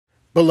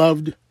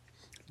Beloved,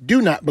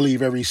 do not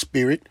believe every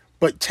spirit,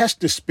 but test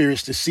the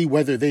spirits to see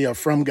whether they are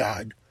from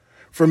God.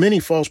 For many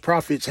false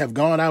prophets have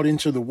gone out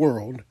into the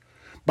world.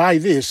 By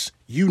this,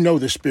 you know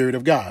the Spirit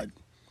of God.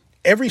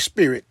 Every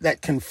spirit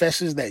that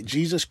confesses that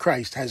Jesus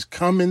Christ has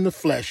come in the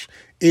flesh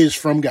is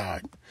from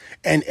God,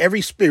 and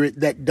every spirit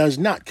that does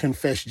not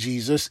confess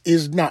Jesus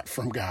is not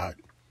from God.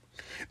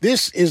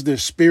 This is the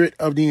spirit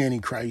of the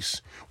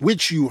Antichrist,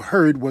 which you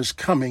heard was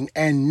coming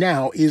and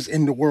now is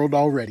in the world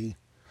already.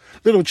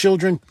 Little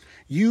children,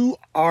 you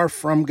are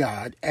from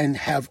God and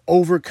have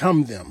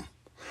overcome them,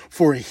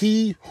 for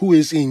he who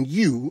is in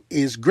you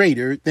is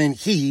greater than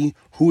he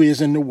who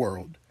is in the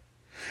world.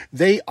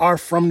 They are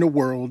from the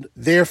world,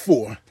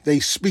 therefore they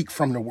speak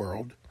from the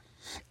world,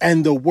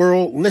 and the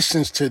world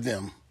listens to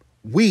them.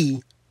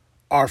 We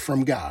are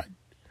from God.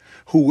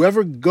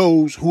 Whoever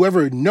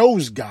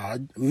knows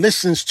God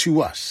listens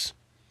to us.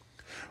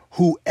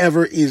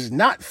 Whoever is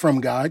not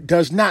from God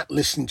does not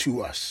listen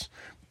to us.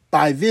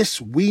 By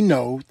this we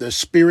know the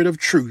spirit of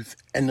truth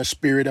and the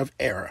spirit of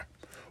error.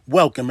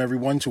 Welcome,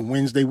 everyone, to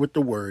Wednesday with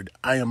the Word.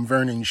 I am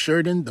Vernon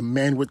Sheridan, the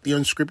man with the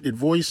unscripted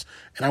voice,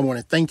 and I want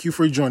to thank you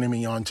for joining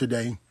me on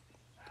today.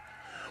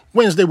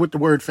 Wednesday with the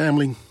Word,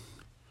 family.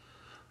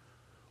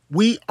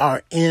 We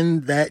are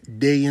in that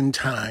day and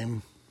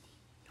time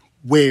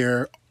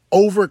where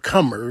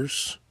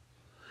overcomers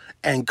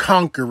and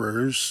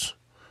conquerors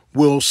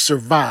will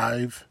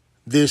survive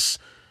this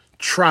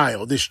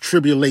trial, this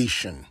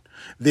tribulation,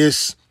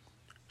 this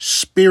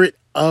spirit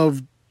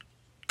of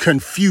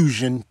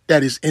confusion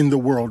that is in the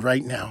world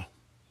right now.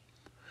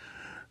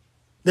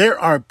 There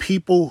are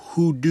people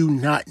who do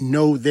not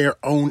know their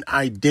own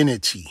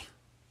identity,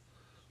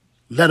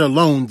 let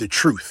alone the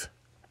truth.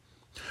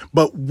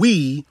 But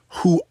we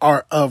who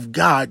are of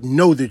God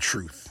know the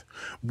truth.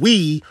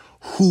 We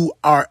who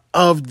are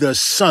of the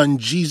Son,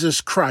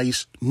 Jesus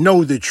Christ,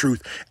 know the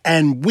truth.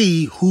 And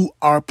we who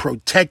are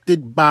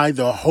protected by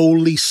the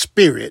Holy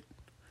Spirit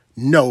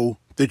know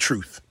the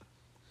truth.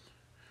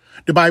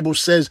 The Bible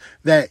says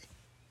that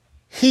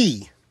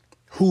he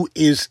who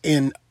is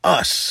in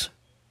us,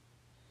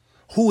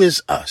 who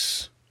is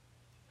us?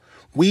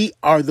 We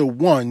are the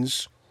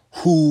ones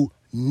who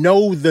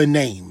know the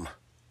name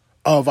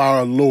of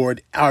our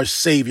Lord, our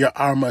Savior,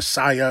 our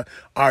Messiah,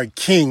 our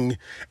King,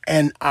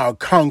 and our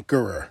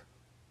Conqueror,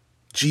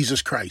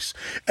 Jesus Christ.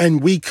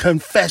 And we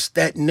confess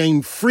that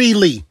name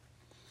freely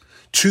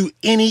to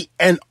any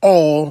and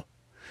all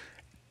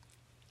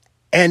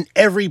and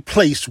every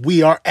place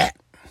we are at.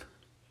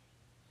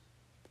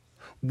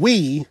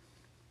 We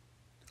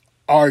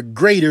are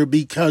greater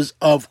because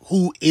of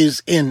who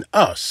is in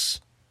us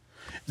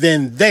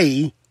than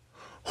they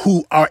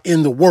who are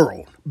in the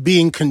world,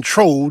 being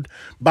controlled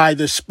by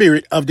the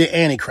spirit of the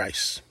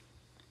Antichrist.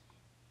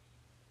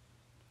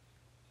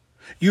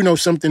 You know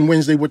something,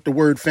 Wednesday with the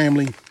Word,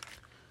 family?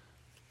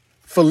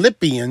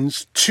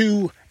 Philippians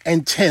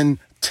 2:10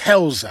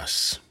 tells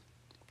us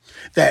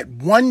that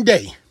one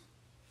day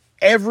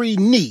every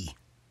knee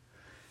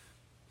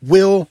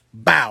will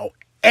bow,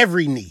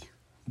 every knee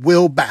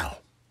will bow.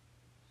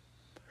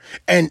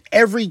 And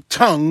every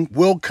tongue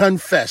will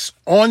confess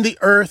on the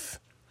earth,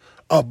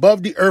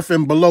 above the earth,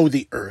 and below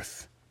the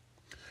earth.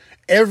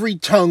 Every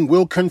tongue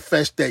will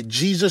confess that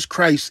Jesus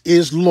Christ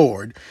is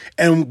Lord,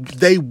 and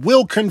they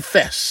will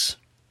confess.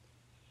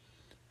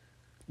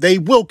 They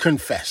will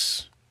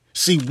confess.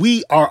 See,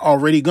 we are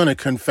already going to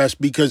confess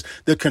because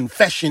the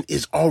confession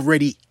is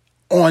already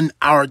on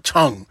our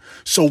tongue.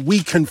 So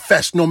we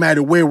confess no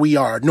matter where we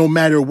are, no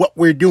matter what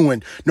we're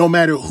doing, no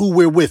matter who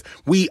we're with.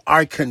 We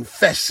are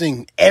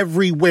confessing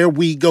everywhere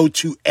we go,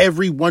 to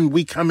everyone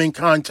we come in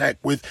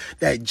contact with,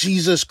 that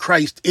Jesus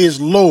Christ is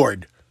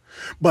Lord.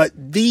 But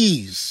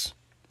these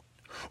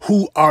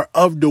who are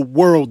of the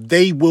world,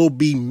 they will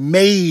be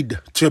made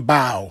to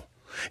bow.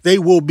 They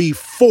will be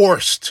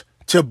forced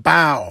to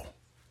bow.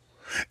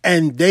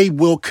 And they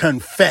will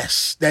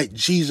confess that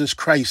Jesus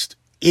Christ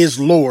is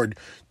Lord,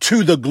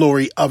 to the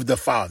glory of the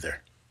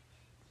Father.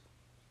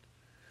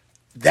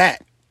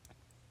 That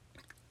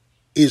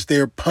is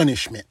their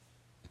punishment,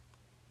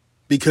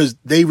 because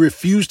they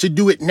refuse to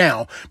do it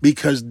now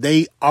because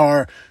they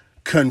are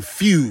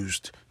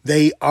confused.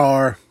 They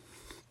are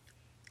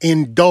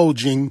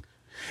indulging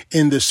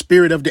in the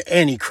spirit of the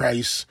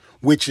Antichrist,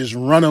 which is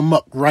run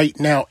amok right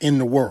now in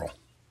the world.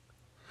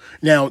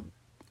 Now,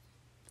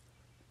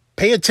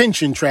 pay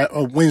attention,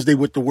 Wednesday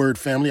with the Word,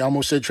 family. I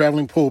almost said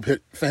traveling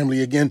pulpit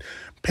family again.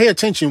 Pay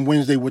attention,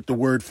 Wednesday with the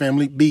Word,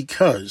 family,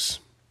 because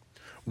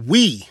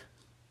we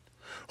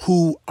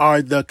who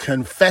are the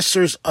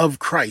confessors of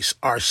Christ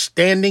are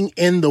standing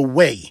in the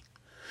way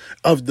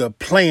of the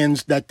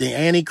plans that the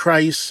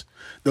Antichrist,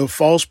 the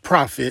false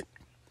prophet,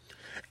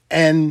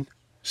 and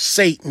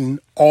Satan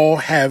all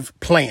have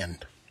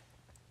planned.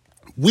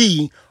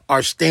 We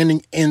are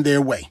standing in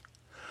their way.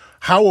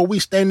 How are we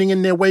standing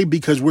in their way?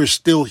 Because we're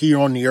still here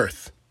on the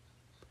earth.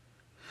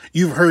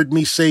 You've heard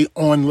me say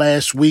on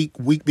last week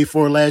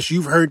before last,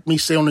 you've heard me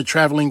say on the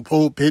traveling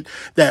pulpit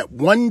that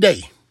one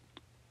day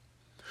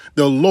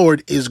the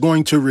Lord is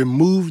going to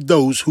remove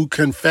those who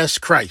confess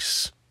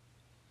Christ.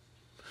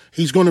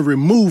 He's going to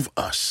remove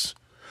us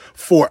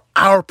for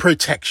our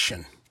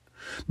protection,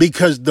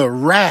 because the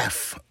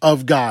wrath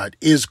of God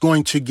is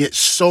going to get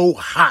so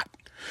hot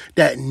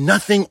that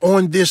nothing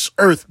on this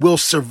earth will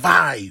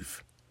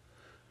survive.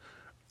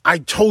 I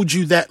told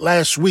you that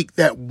last week,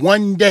 that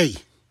one day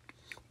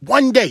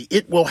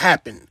it will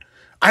happen.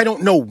 I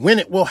don't know when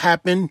it will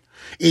happen.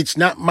 It's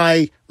not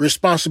my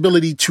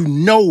responsibility to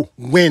know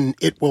when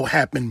it will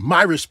happen.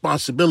 My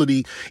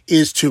responsibility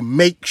is to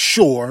make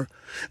sure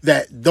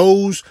that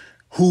those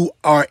who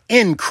are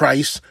in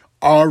Christ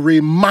are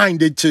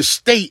reminded to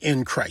stay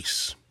in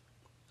Christ.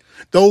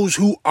 Those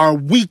who are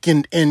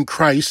weakened in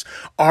Christ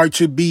are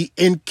to be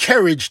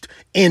encouraged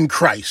in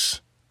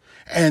Christ.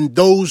 And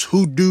those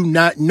who do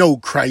not know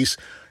Christ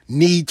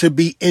need to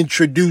be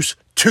introduced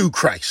to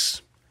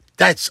Christ.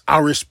 That's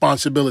our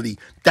responsibility.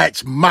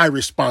 That's my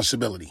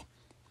responsibility.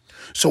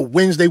 So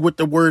Wednesday with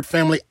the Word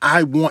family,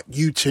 I want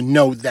you to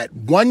know that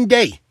one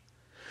day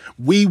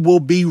we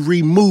will be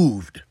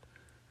removed,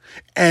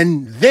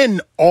 and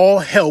then all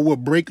hell will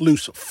break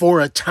loose for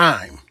a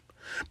time.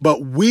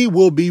 But we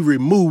will be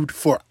removed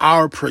for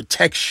our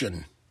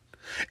protection.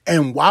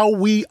 And while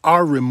we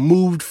are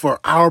removed for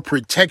our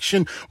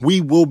protection,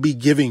 we will be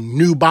giving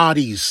new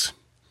bodies.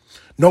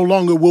 No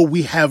longer will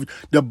we have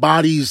the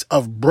bodies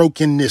of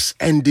brokenness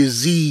and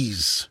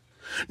disease.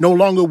 No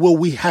longer will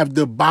we have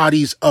the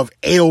bodies of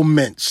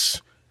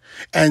ailments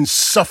and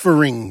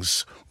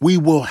sufferings. We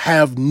will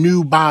have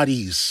new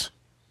bodies.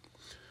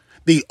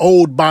 The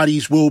old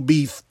bodies will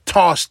be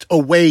tossed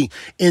away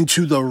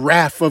into the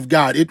wrath of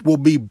God. It will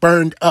be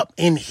burned up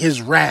in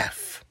his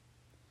wrath.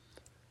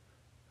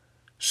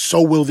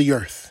 So will the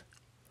earth.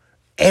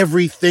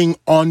 Everything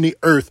on the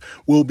earth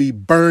will be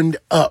burned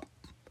up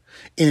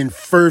in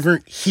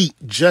fervent heat,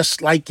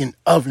 just like an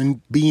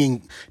oven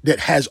being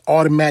that has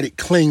automatic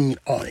cleaning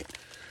on it.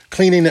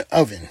 Cleaning the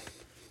oven.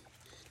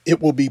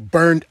 It will be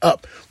burned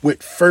up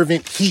with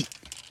fervent heat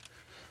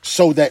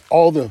so that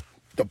all the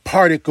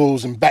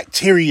particles and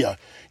bacteria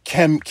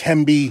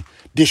can be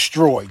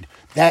destroyed.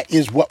 That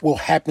is what will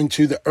happen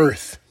to the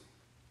earth.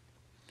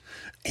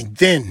 And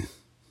then,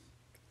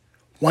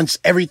 once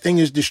everything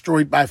is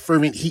destroyed by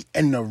fervent heat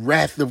and the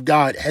wrath of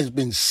God has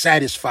been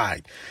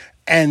satisfied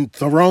and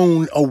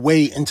thrown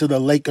away into the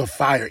lake of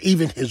fire,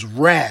 even his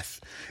wrath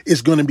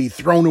is going to be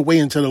thrown away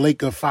into the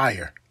lake of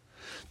fire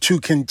to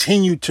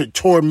continue to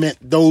torment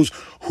those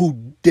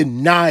who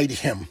denied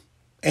him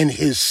and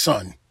his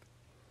son,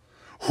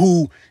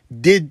 who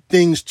did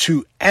things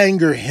to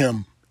anger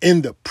him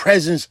in the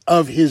presence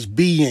of his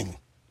being.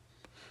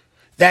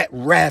 That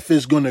wrath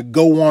is going to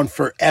go on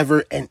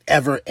forever and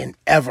ever and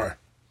ever.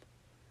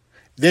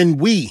 Then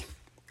we,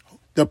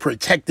 the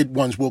protected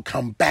ones, will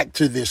come back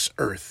to this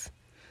earth,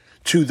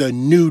 to the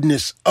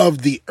newness of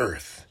the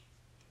earth.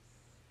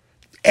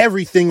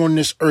 Everything on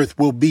this earth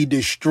will be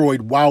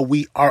destroyed while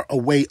we are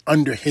away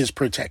under his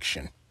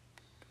protection.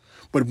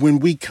 But when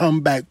we come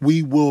back,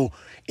 we will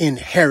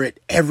inherit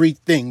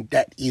everything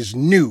that is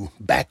new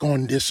back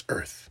on this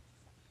earth.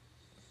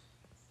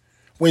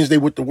 Wednesday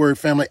with the Word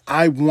family,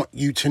 I want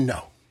you to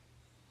know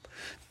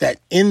that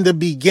in the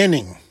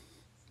beginning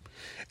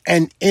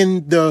and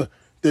in the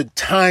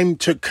time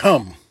to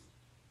come,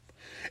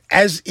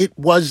 as it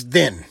was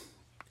then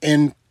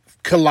in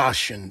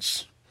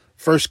Colossians,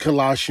 1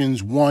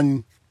 Colossians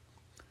 1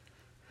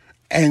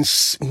 and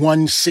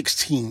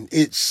 1:16,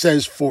 it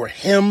says, "For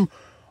him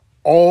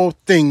all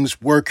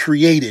things were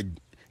created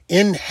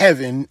in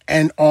heaven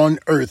and on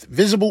earth,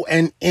 visible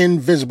and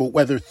invisible,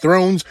 whether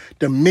thrones,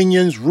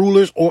 dominions,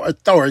 rulers, or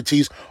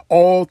authorities.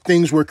 All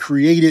things were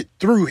created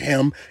through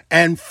him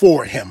and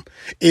for him."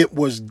 It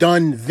was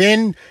done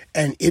then,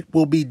 and it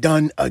will be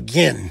done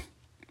again,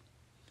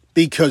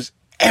 because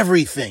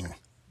everything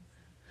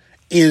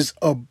is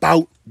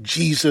about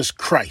Jesus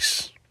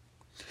Christ.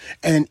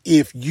 And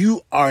if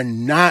you are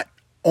not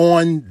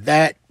on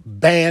that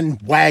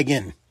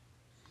bandwagon,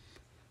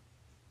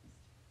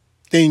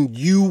 then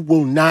you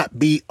will not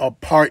be a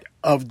part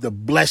of the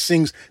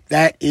blessings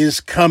that is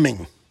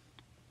coming.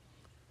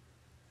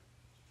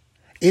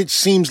 It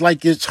seems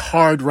like it's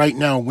hard right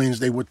now,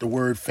 Wednesday with the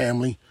Word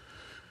family,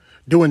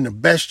 doing the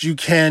best you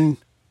can,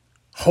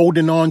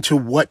 holding on to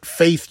what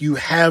faith you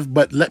have.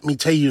 But let me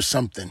tell you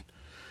something,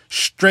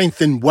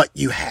 strengthen what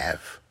you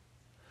have.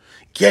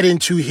 Get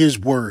into his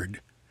word.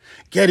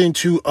 Get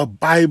into a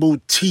Bible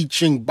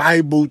teaching,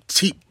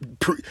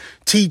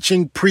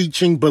 teaching,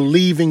 preaching,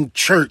 believing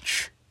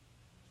church.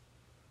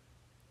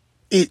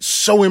 It's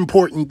so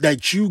important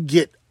that you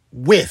get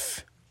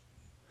with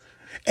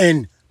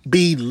and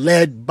be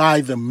led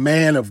by the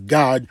man of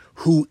God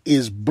who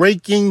is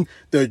breaking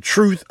the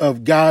truth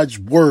of God's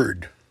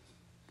word.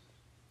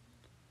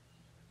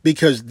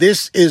 Because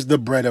this is the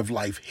bread of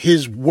life,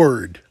 his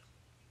word.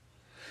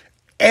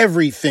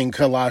 Everything,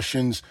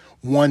 Colossians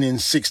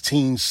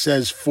 1:16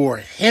 says, "For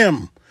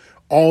him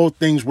all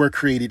things were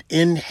created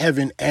in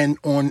heaven and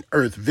on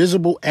earth,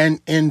 visible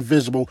and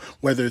invisible,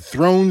 whether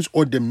thrones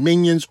or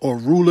dominions or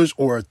rulers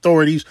or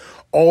authorities.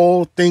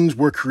 All things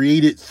were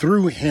created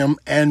through him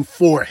and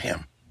for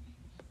him."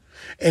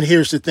 And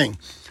here's the thing.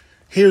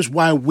 Here's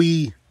why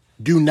we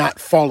do not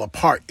fall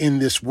apart in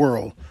this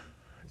world,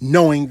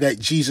 knowing that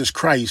Jesus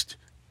Christ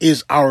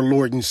is our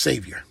Lord and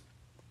Savior.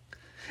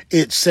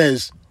 It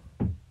says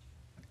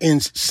in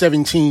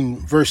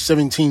verse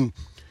 17,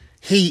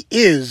 he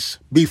is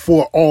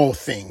before all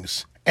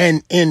things,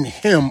 and in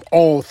him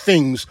all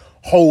things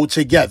hold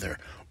together.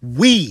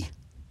 We,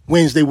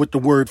 Wednesday with the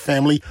Word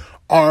family,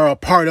 are a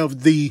part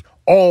of the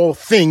all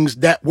things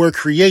that were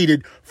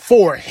created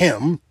for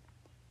him,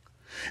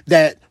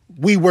 that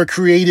we were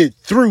created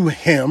through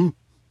him,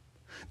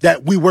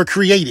 that we were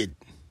created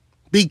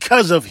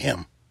because of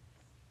him,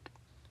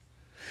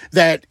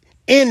 that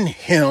in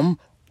him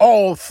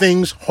all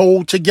things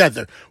hold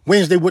together.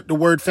 Wednesday with the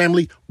Word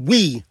family,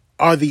 we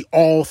are the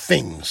all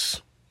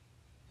things.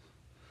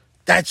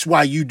 That's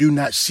why you do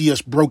not see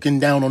us broken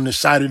down on the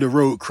side of the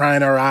road,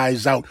 crying our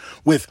eyes out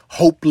with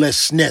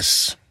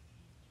hopelessness,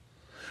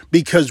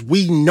 because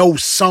we know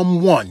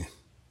someone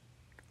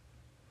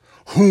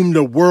whom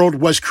the world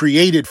was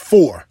created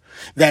for,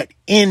 that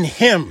in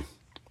him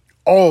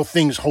all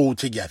things hold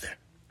together.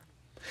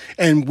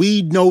 And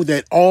we know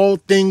that all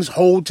things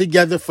hold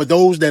together for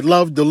those that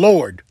love the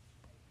Lord.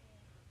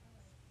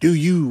 Do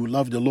you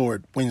love the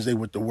Lord, Wednesday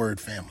with the Word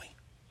family?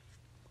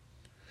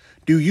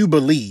 Do you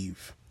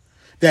believe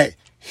that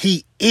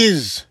he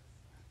is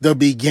the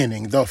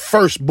beginning, the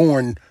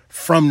firstborn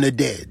from the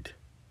dead,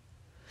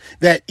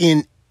 that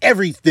in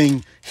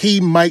everything he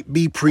might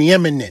be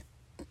preeminent,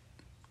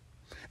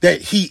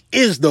 that he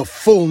is the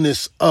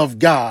fullness of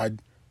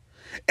God,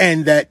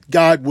 and that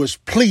God was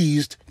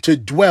pleased to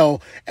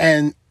dwell,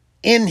 and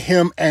in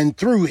him and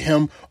through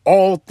him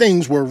all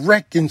things were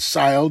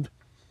reconciled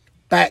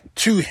back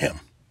to him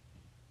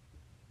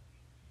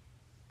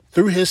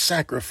through his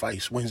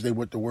sacrifice? Wednesday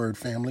with the Word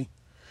family,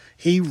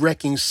 he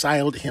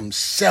reconciled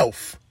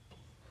himself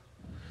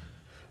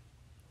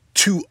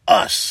to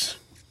us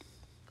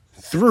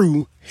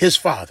through his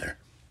Father.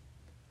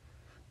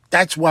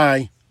 That's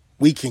why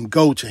we can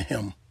go to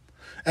him.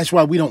 That's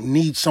why we don't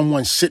need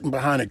someone sitting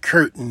behind a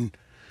curtain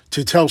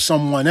to tell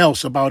someone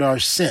else about our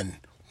sin.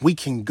 We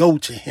can go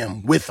to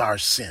him with our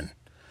sin.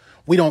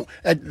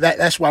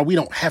 That's why we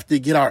don't have to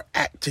get our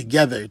act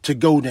together to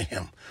go to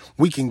him.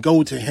 We can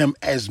go to him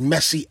as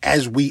messy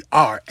as we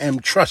are.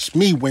 And trust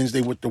me,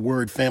 Wednesday with the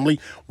Word family,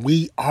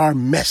 we are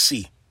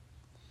messy.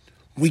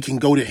 We can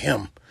go to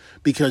him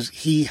because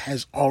he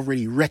has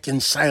already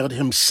reconciled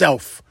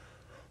himself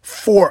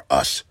for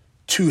us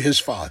to his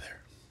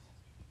Father.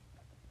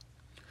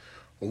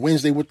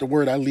 Wednesday with the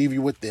Word, I leave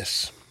you with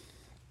this.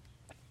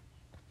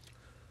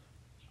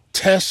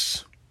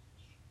 Test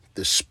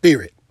the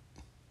Spirit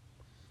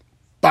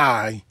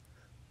by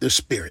the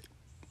Spirit.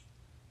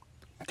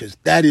 Because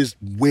that is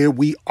where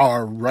we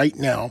are right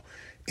now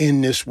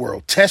in this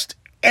world. Test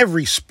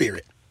every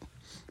spirit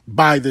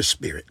by the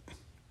Spirit.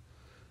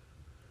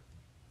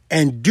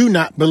 And do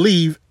not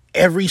believe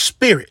every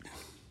spirit.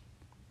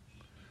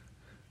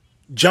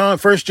 1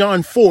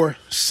 John 4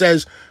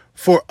 says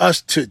for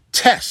us to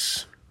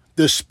test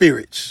the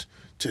spirits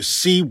to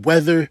see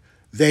whether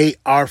they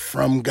are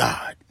from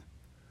God,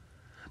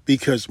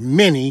 because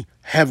many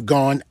have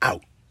gone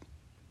out.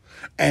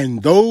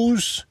 And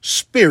those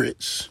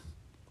spirits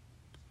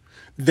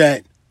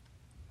that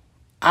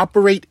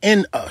operate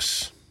in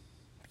us,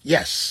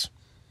 yes,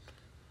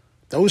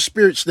 those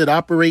spirits that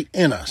operate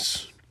in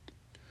us,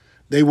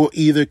 they will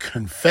either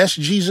confess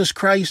Jesus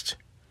Christ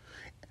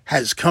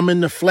has come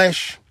in the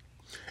flesh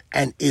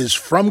and is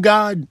from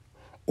God,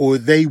 or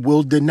they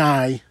will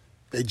deny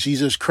that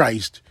Jesus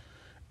Christ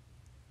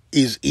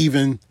is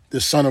even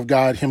the Son of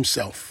God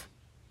himself.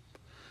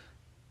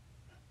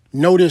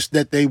 Notice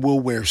that they will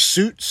wear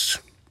suits.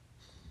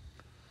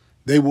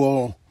 They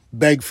will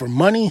beg for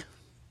money.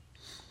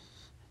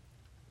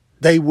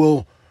 They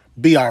will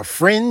be our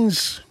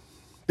friends.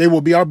 They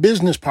will be our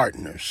business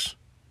partners.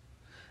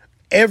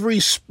 Every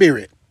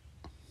spirit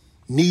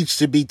needs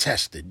to be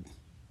tested.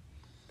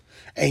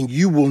 And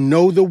you will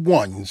know the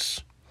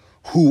ones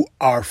who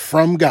are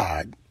from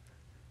God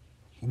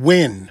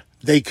when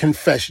they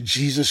confess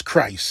Jesus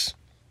Christ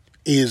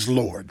is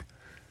Lord.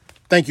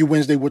 Thank you,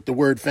 Wednesday with the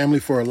Word family,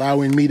 for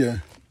allowing me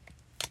to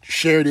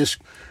share this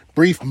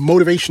brief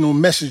motivational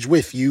message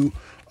with you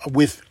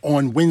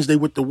on Wednesday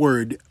with the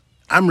Word.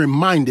 I'm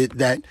reminded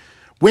that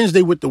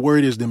Wednesday with the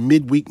Word is the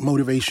midweek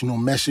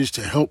motivational message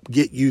to help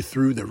get you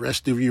through the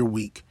rest of your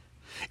week.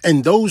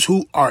 And those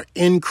who are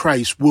in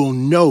Christ will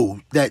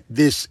know that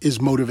this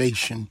is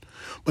motivation.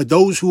 But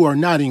those who are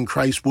not in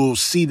Christ will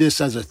see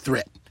this as a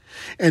threat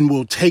and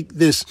will take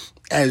this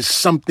as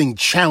something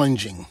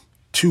challenging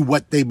to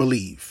what they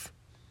believe.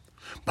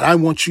 But I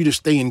want you to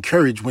stay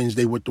encouraged,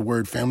 Wednesday with the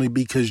Word family,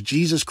 because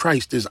Jesus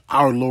Christ is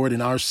our Lord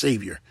and our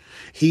Savior.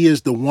 He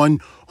is the one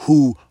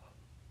who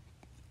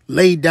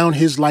laid down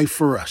his life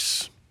for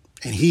us.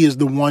 And he is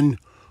the one,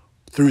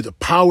 through the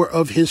power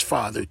of his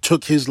Father,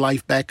 took his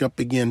life back up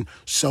again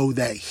so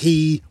that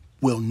he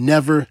will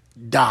never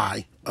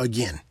die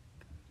again.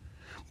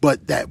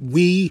 But that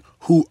we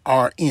who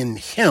are in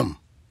him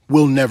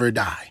will never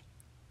die.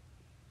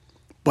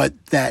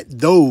 But that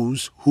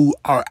those who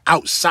are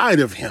outside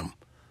of him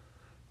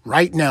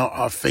right now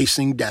are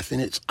facing death.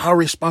 And it's our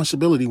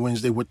responsibility,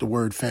 Wednesday with the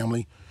Word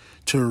family,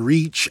 to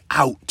reach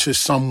out to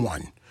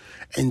someone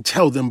and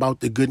tell them about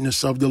the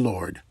goodness of the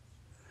Lord.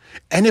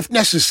 And if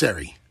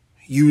necessary,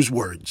 use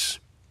words.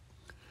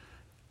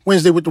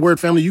 Wednesday with the Word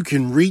family, you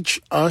can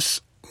reach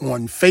us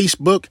on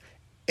Facebook,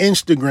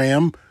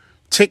 Instagram,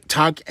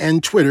 TikTok,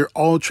 and Twitter,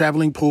 all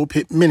Traveling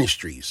Pulpit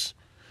Ministries.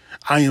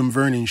 I am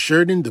Vernon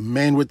Sheridan, the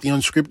man with the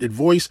unscripted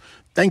voice,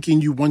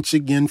 thanking you once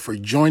again for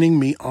joining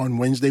me on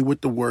Wednesday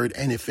with the Word.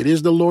 And if it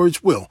is the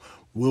Lord's will,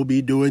 we'll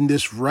be doing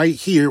this right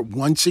here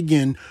once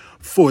again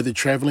for the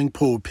Traveling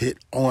Pulpit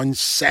on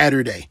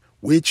Saturday,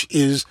 which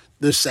is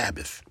the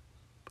Sabbath.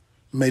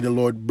 May the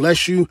Lord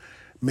bless you.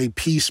 May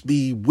peace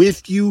be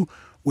with you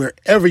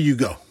wherever you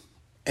go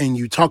and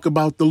you talk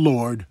about the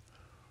Lord,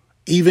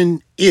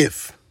 even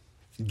if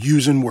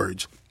using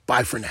words.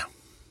 Bye for now.